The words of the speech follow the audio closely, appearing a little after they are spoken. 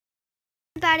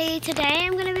everybody, today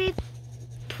I'm going to be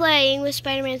playing with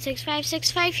Spider-Man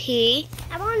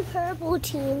 6565. I'm on purple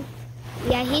team.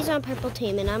 Yeah, he's on purple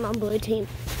team and I'm on blue team.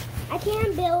 I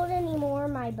can't build anymore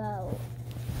my boat.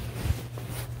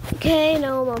 Okay,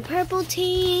 now I'm on purple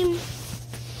team.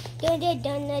 I'm going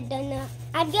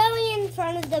in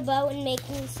front of the boat and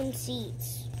making some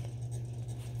seats.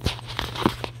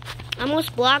 I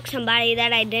almost blocked somebody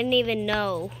that I didn't even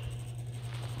know.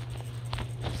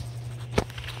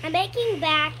 I'm making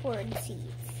backward seats.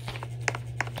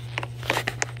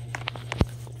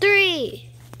 3,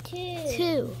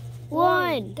 2,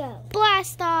 1, go.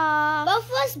 Blast off! Both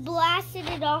of us blasted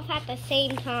it off at the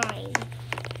same time.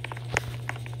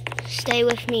 Stay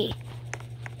with me.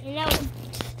 You know,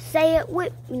 Say it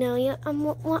with me. No, yeah,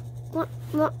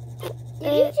 did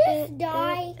you just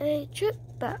die? Trip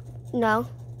back. No.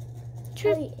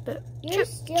 Trip back. You're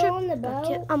still on the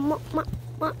boat?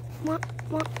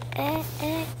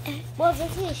 Well,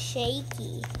 this is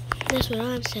shaky. That's what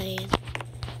I'm saying.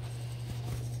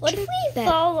 What if we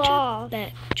fall off?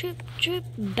 Trip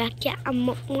back. Yeah,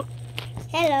 Hello.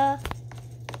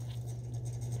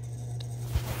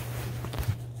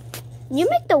 You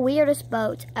make the weirdest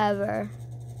boats ever.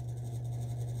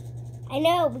 I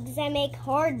know, because I make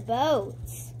hard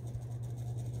boats.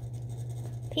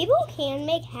 People can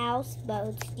make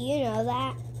houseboats. Do you know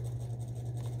that?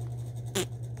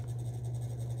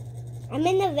 I'm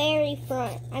in the very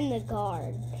front. I'm the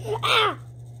guard. Ah!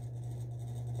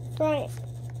 Front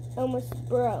almost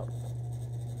broke.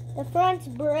 The front's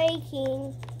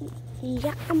breaking.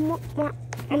 Yeah, I'm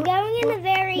going in the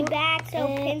very back so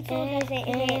pencil doesn't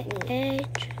hit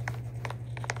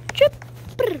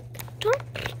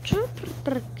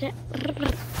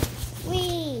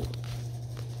me.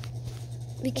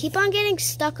 We keep on getting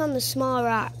stuck on the small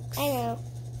rocks. I know.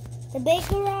 The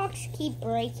bigger rocks keep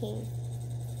breaking.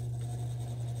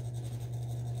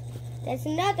 There's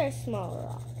another small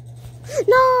rock.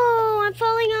 No, I'm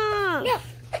falling off. No.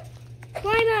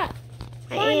 Climb up.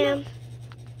 I am.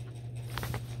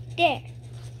 There.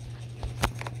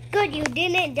 Good, you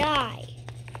didn't die.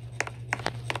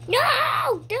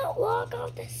 No! Don't walk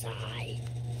off the side.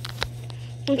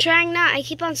 I'm trying not. I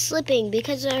keep on slipping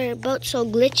because our boat's so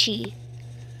glitchy.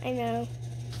 I know.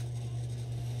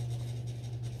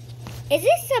 Is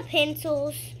this the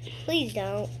pencils? Please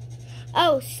don't.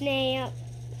 Oh, snap.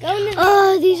 Go in the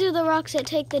Oh, these are the rocks that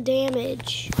take the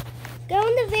damage. Go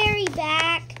in the very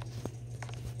back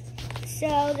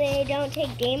so they don't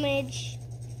take damage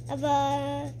of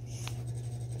us.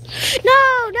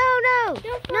 No. Don't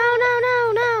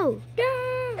No.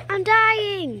 Don't. I'm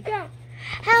dying. Don't.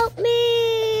 Help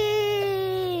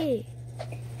me.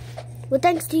 Well,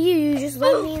 thanks to you, you just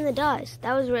left me in the dust.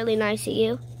 That was really nice of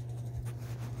you.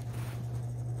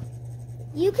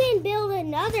 You can build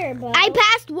another boat. I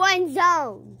passed one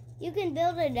zone. You can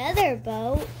build another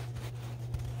boat.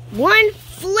 One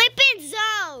flippin'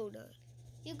 zone.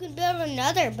 You can build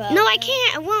another boat. No, I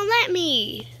can't. It won't let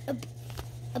me. Up.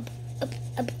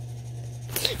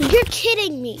 You're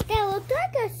kidding me. That looked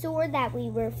like a sword that we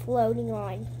were floating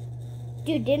on.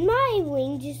 Dude, did my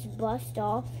wing just bust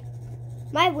off?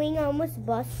 My wing almost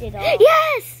busted off.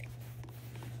 Yes!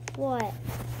 What?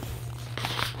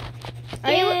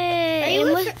 Are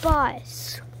you with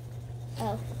boss?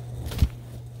 Oh.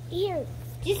 Here,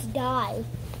 just die.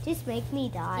 Just make me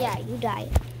die. Yeah, you die.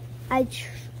 I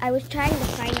was trying to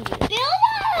find you.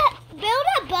 Build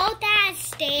a boat that has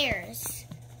stairs.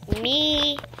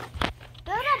 Me.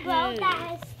 Build a boat that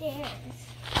has stairs.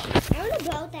 I want a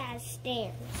boat that has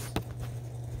stairs.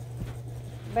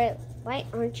 But why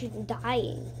aren't you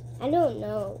dying? I don't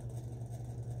know.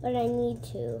 But I need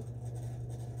to.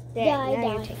 There, now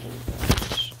you're taking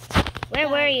damage. Where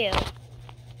were you?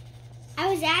 I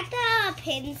was at the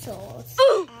pencils.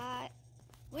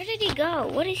 Where did he go?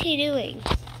 What is he doing?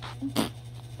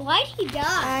 Why'd he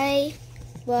die?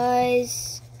 I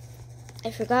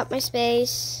forgot my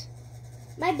space.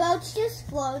 My boat's just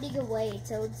floating away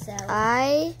its own self.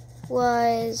 I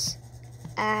was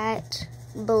at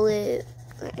purple.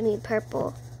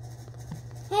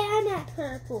 Hey, I'm at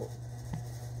purple.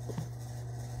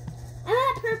 I'm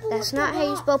at purple. That's not how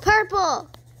you spell purple.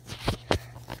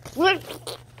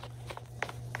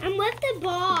 I'm with the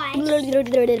boss. I'm with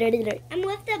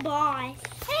the boss.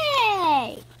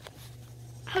 Hey!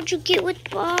 How'd you get with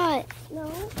boss?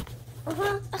 No.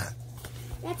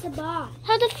 That's a boss.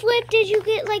 How the flip did you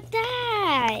get like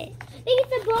that? Because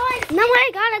the boss. No,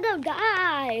 I gotta go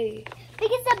die.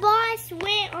 Because the boss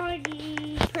went on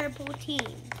purple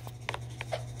team.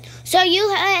 So you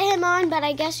let him on, but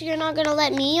I guess you're not gonna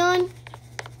let me on?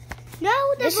 No,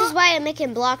 this is why I'm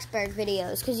making Bloxburg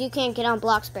videos, because you can't get on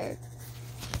Bloxburg.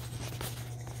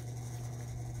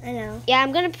 I know. Yeah,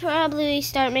 I'm gonna probably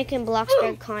start making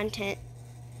Bloxburg content.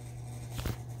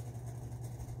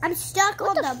 I'm stuck What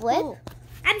on the the flip? pool.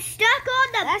 I'm stuck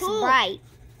on the That's pool. right.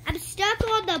 I'm stuck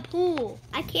on the pool.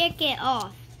 I can't get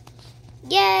off.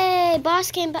 Yay!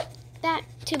 Boss came back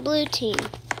to blue team.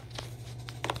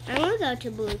 I want to go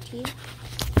to blue team. Just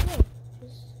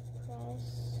press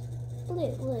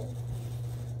blue.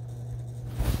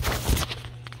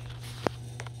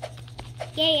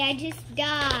 Yay, I just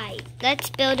died. Let's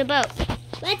build a boat.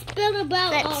 Let's build a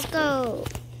boat. Let's go.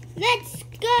 Let's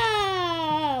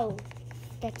go.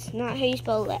 That's not how you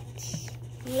spell let's.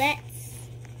 Let's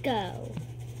go.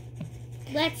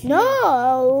 Let's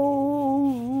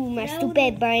No, my No,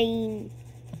 stupid no. brain.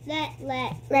 Let's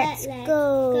Let's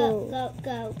go.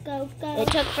 go. It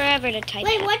took forever to type.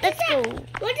 Wait, that. what does Let's that? go.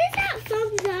 What does that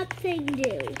thumbs up thing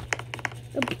do?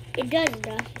 It does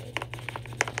nothing.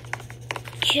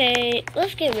 Okay,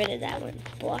 let's get rid of that one.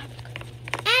 Block.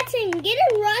 Addison, get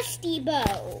a rusty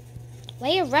boat. Why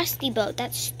a rusty boat?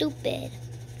 That's stupid.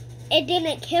 It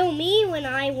didn't kill me when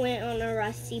I went on a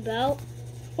rusty boat.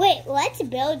 Wait, let's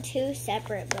build 2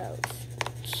 separate boats.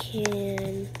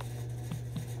 Can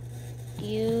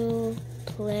you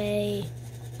play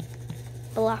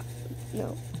block?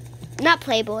 No, not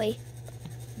Playboy.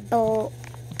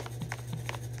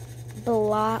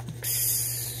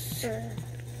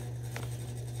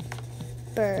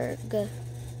 Bloxburg.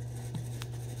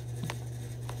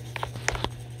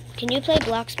 Can you play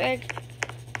Bloxburg?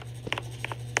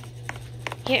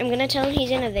 Here, I'm gonna tell him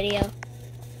he's in a video.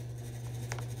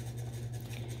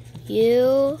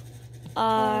 You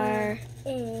are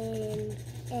In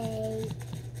a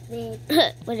vid.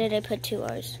 what did I put 2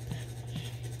 R's?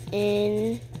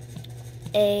 In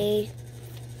a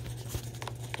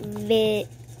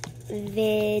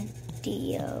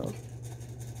video.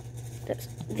 That's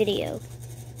video.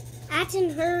 Addison,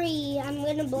 hurry. I'm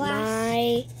gonna blast.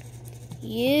 My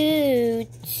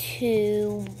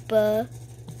YouTube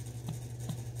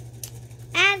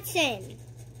Addison.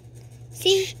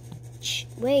 See,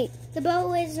 wait the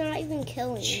boat is not even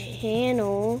killing me.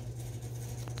 channel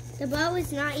The boat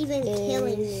is not even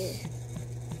killing me. is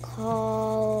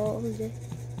called.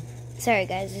 Sorry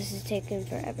guys, this is taking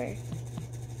forever.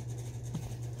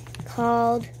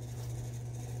 Called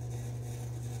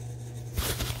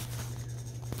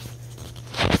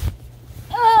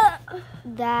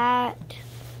that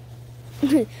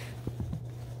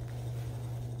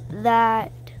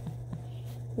that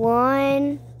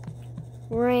one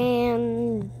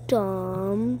random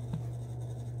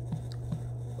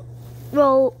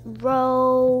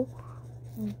row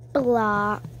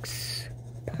blocks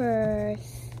per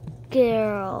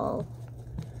girl.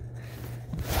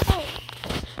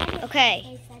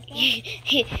 Okay,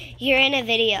 you're in a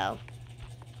video.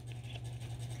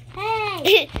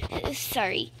 Hey,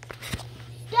 Sorry.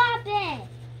 stop it.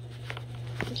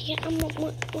 Yeah,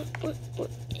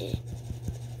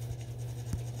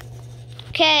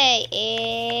 okay,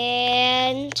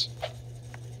 and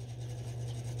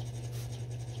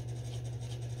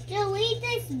Delete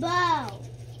this bow.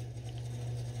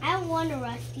 I don't want a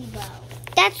rusty bow.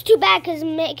 that's too bad because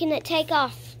I'm making it take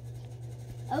off.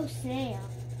 Oh, snap.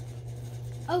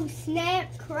 Oh,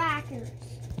 snap crackers.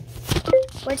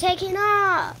 We're taking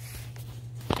off.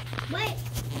 Wait,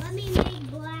 let me make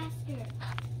blaster.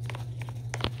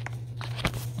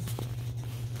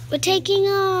 We're taking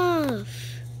off.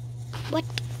 What?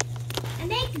 I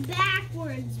make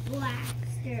backwards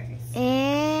blasters.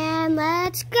 And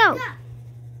let's go. Go.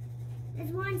 There's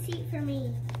one seat for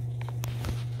me.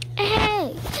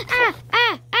 Hey!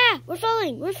 We're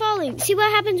falling. See what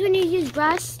happens when you use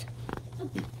rust?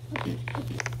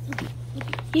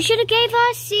 You should have gave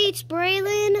us seats,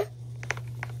 Braylon.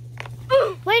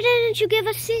 Why didn't you give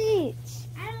us seats?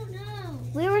 I don't know.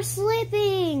 We were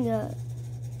sleeping. Let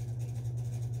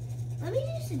me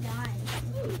just die.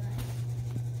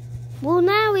 Well,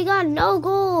 now we got no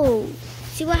goals.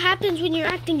 See what happens when you're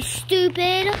acting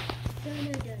stupid?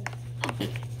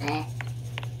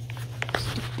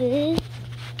 Stupid.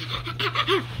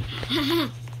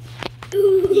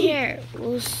 Here,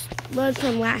 we'll load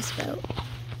from last boat.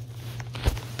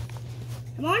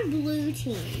 I'm on blue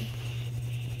team.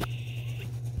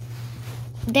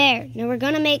 There. Now we're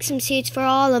gonna make some seats for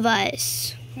all of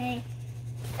us. Okay.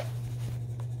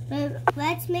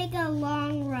 Let's make a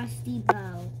long rusty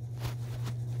bow.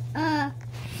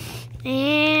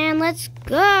 And let's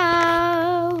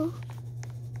go.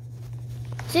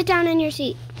 Sit down in your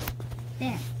seat.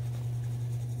 There.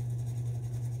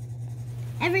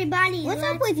 Everybody, What's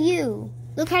up with you?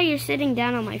 Look how you're sitting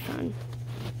down on my phone.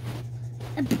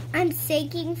 I'm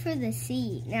shaking for the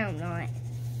seat. No, I'm not.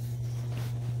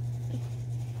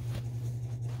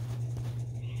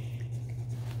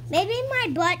 Maybe my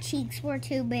butt cheeks were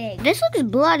too big. This looks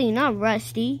bloody, not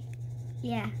rusty.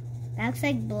 Yeah, that looks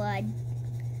like blood.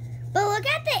 But look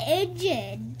at the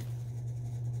engine.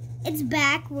 It's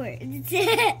backwards.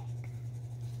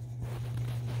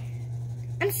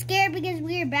 I'm scared because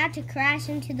we're about to crash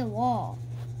into the wall.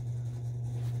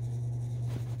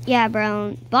 Yeah,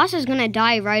 bro. Boss is gonna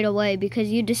die right away because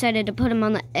you decided to put him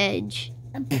on the edge.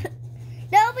 No,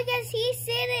 because he's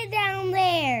sitting down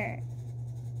there.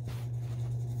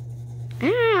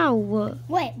 Ow.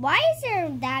 Wait, why is there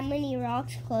that many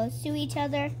rocks close to each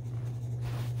other?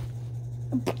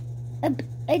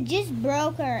 It just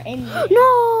broke our engine.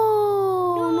 No,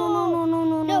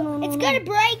 it's gonna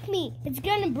break me. It's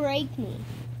gonna break me.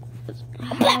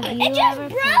 Have you It just ever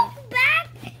broke back.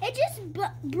 It just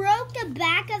broke the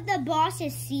back of the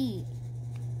boss's seat.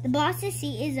 The boss's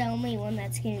seat is the only one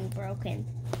that's getting broken.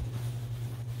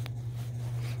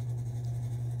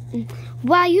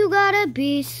 Why you gotta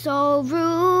be so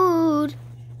rude?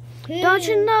 Don't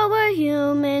you know we're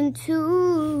human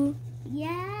too?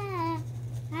 Yeah.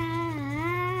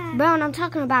 Brown, I'm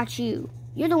talking about you.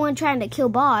 You're the one trying to kill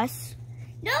Boss.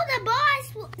 No, the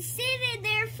boss sitting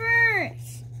there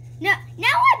first. No, now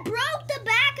I broke the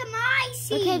back of my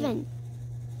seat. Okay, then.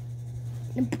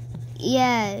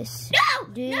 Yes. No,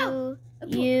 Do no.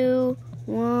 you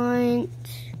want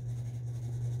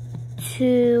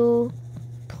to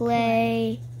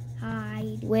play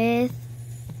Hide with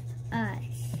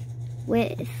us.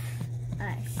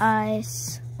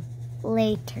 us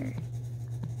later?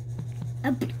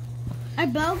 Our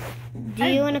boat. Do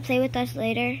you want to play with us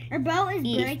later? Our boat is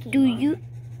Yes. breaking. Do you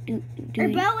Our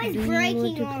boat is do you breaking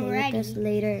want to play already. with us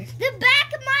later? The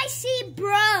back of my seat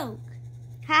broke.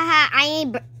 Haha,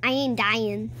 I ain't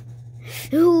dying.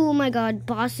 Oh my god,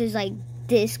 Boss is like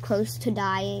this close to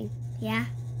dying. Yeah.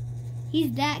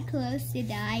 He's that close to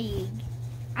dying.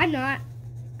 I'm not.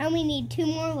 I only need 2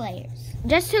 more layers.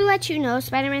 Just to let you know,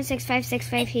 Spider-Man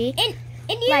 6565P. And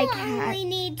you Like, only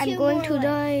need 2 I'm going more to layers.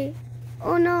 die.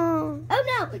 Oh no. Oh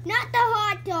no, not the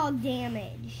hot dog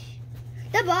damage.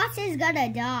 The boss is gonna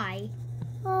die.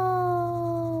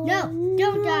 Oh. No,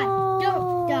 don't die.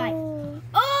 Don't die.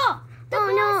 Oh! The boss,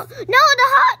 no. No, the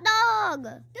hot dog.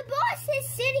 The boss is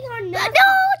sitting on No, nothing.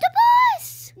 the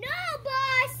boss. No,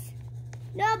 boss.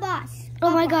 No, boss.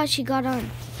 Oh my boss. gosh, she got on.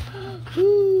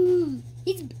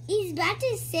 He's about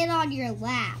to sit on your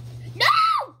lap. No,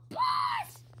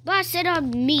 boss. Boss, sit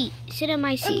on me. Sit on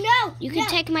my seat. No, You can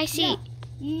take my seat.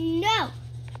 No,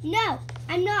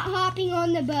 I'm not hopping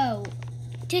on the boat.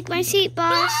 Take my seat,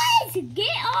 boss. Boss,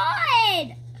 get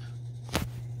on.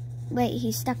 Wait,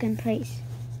 he's stuck in place.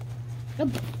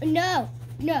 No,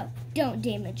 don't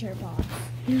damage your boss.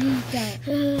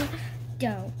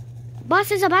 Don't. Boss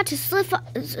is about to slip.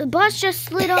 Boss just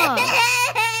slid off.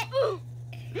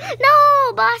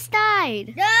 No, Boss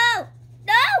died. No,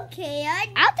 kid. I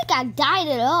don't think I died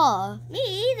at all. Me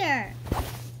either.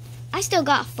 I still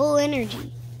got full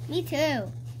energy. Me too.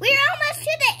 We're almost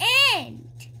to the end.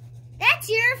 That's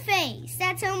your face.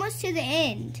 That's almost to the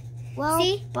end. Well,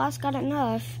 See? Boss got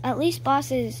enough. At least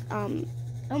Boss is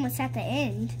Almost at the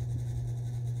end.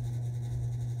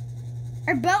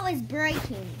 Our boat is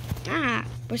breaking.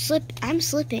 I'm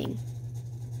slipping.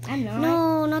 I'm not.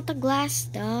 No, not the glass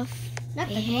stuff. Not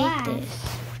I the hate glass.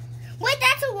 this. Wait,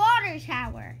 that's a water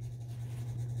tower.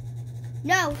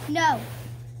 No.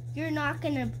 You're not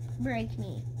gonna break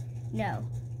me. No.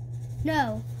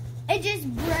 It just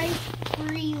breaks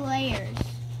 3 layers.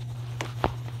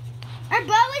 Our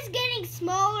boat is getting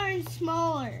smaller and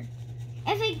smaller.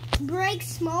 If it breaks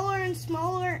smaller and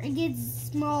smaller, it gets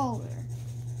smaller.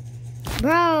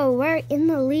 Bro, we're in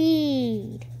the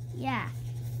lead. Yeah.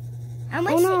 Oh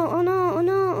no, oh no, oh no, oh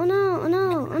no, oh no, oh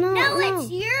no. No, oh no.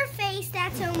 it's your face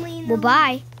that's only in the Well,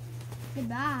 bye.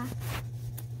 Goodbye.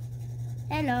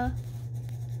 Hello.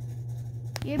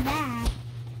 You're back.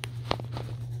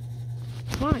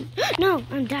 Come on. No,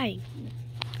 I'm dying.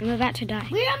 I'm about to die.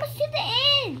 We're almost to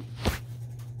the end.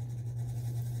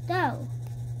 Go.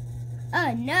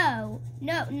 No.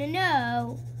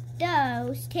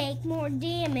 Those take more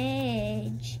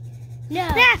damage. No.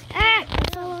 I'm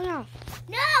falling off.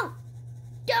 No.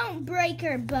 Don't break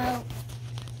our boat.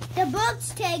 The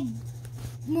boats take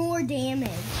more damage.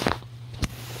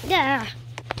 Yeah.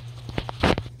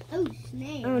 Oh,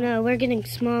 snap. Oh no, we're getting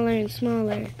smaller and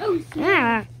smaller. Oh,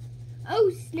 snap. Ah.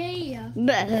 Oh, snap.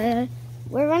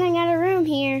 We're running out of room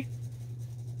here.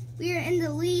 We're in the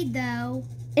lead, though.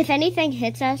 If anything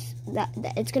hits us,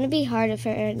 it's going to be harder for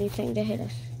anything to hit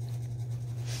us.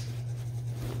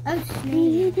 Oh,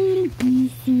 snap.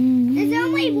 There's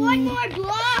only 1 more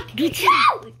block.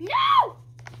 No!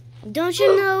 Don't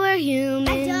you know we're human?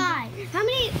 I died. How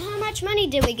many much money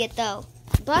did we get, though?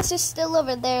 Boss is still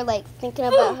over there, like, thinking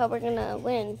about how we're gonna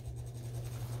win.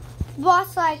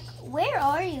 Boss, like, where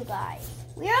are you guys?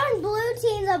 We're on blue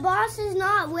team. The boss is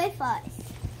not with us.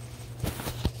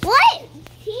 What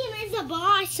team is the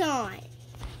boss on?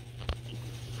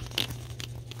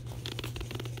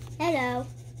 Hello.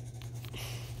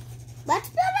 Let's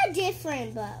build a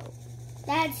different boat.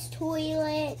 That's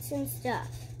toilets and stuff.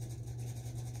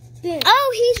 Boom.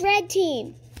 Oh, he's red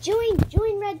team.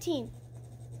 Join red team.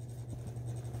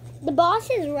 The boss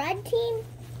is red team?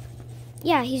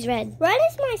 Yeah, he's red. Red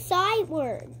is my sight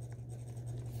word.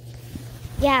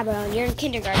 Yeah, bro, you're in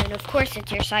kindergarten. Of course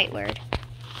it's your sight word.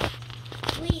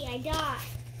 Wait, I died.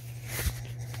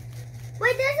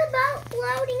 Wait, there's a boat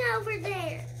floating over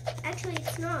there. Actually,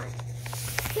 it's not.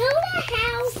 Build a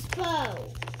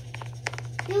houseboat.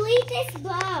 Delete this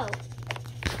boat.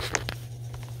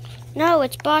 No,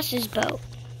 it's Boss's boat.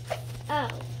 Oh.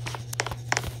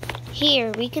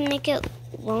 Here, we can make it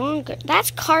longer.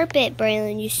 That's carpet,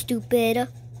 Braylon, you stupid.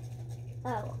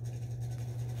 Oh.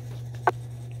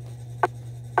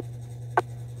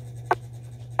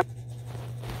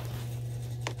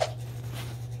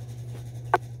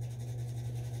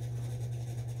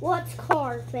 What's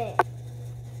carpet?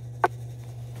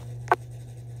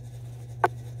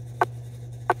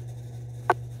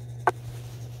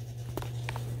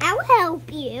 I'll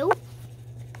help you.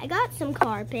 I got some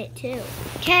carpet too.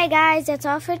 Okay, guys, that's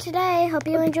all for today. Hope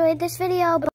you enjoyed this video.